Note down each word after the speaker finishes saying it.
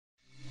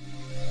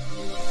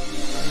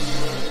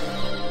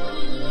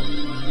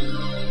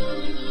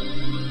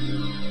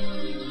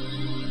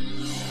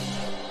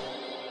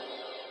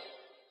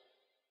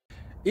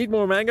Eat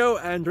more mango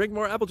and drink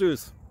more apple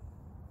juice.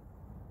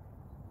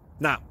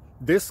 Now,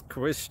 this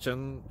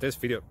video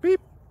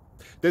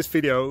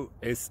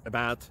is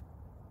about...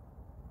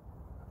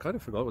 I kind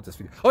of forgot what this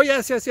video... Oh,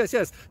 yes.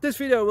 This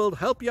video will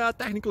help you out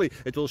technically.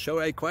 It will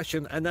show a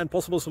question and then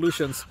possible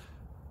solutions.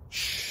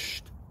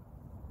 Shh.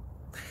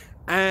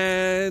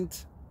 And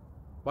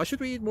why should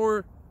we eat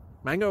more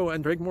mango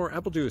and drink more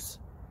apple juice?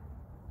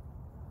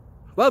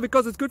 Well,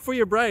 because it's good for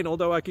your brain,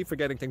 although I keep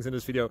forgetting things in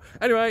this video.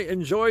 Anyway,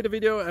 enjoy the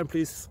video and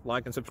please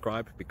like and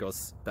subscribe,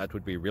 because that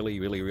would be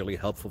really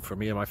helpful for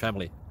me and my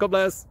family. God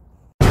bless!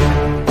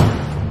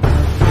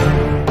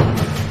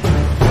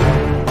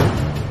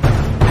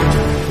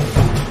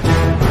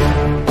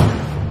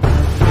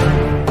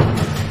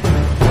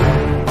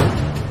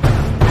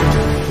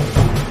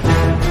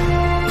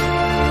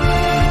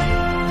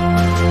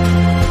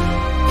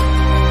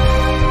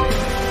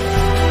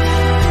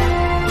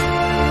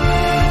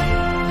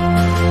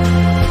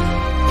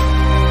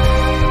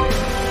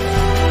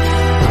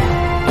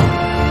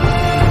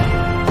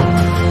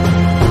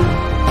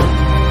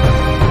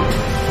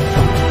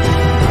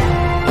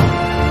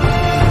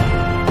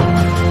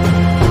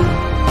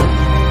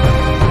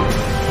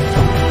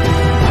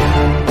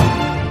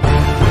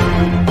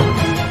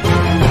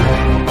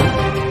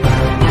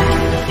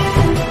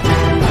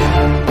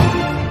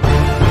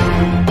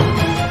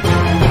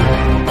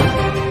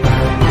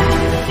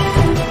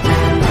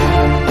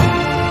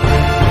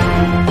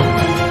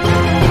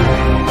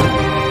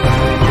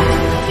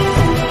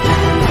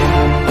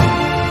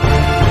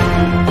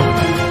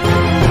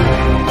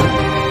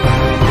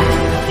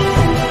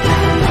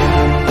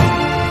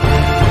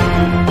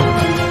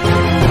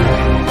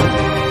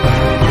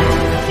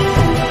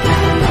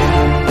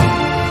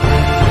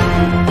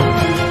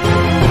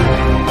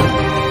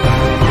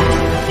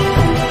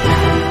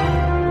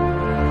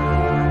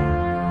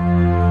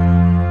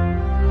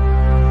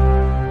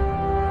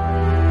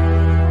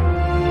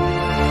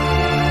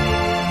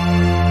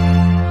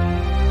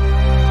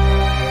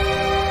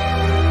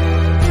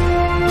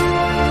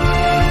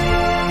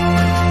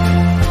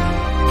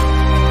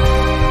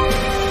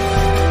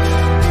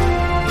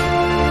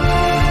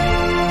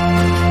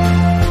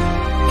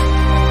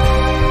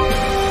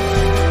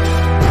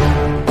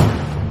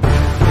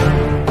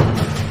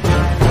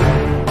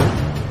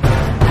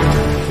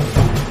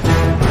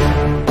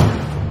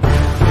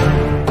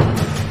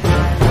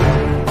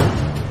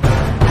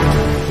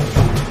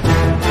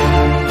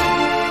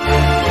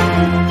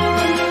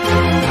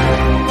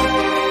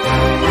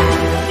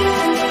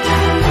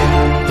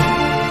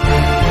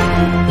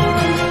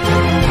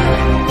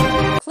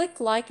 Click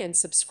like and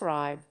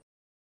subscribe.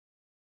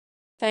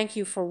 Thank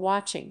you for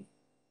watching.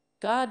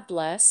 God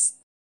bless.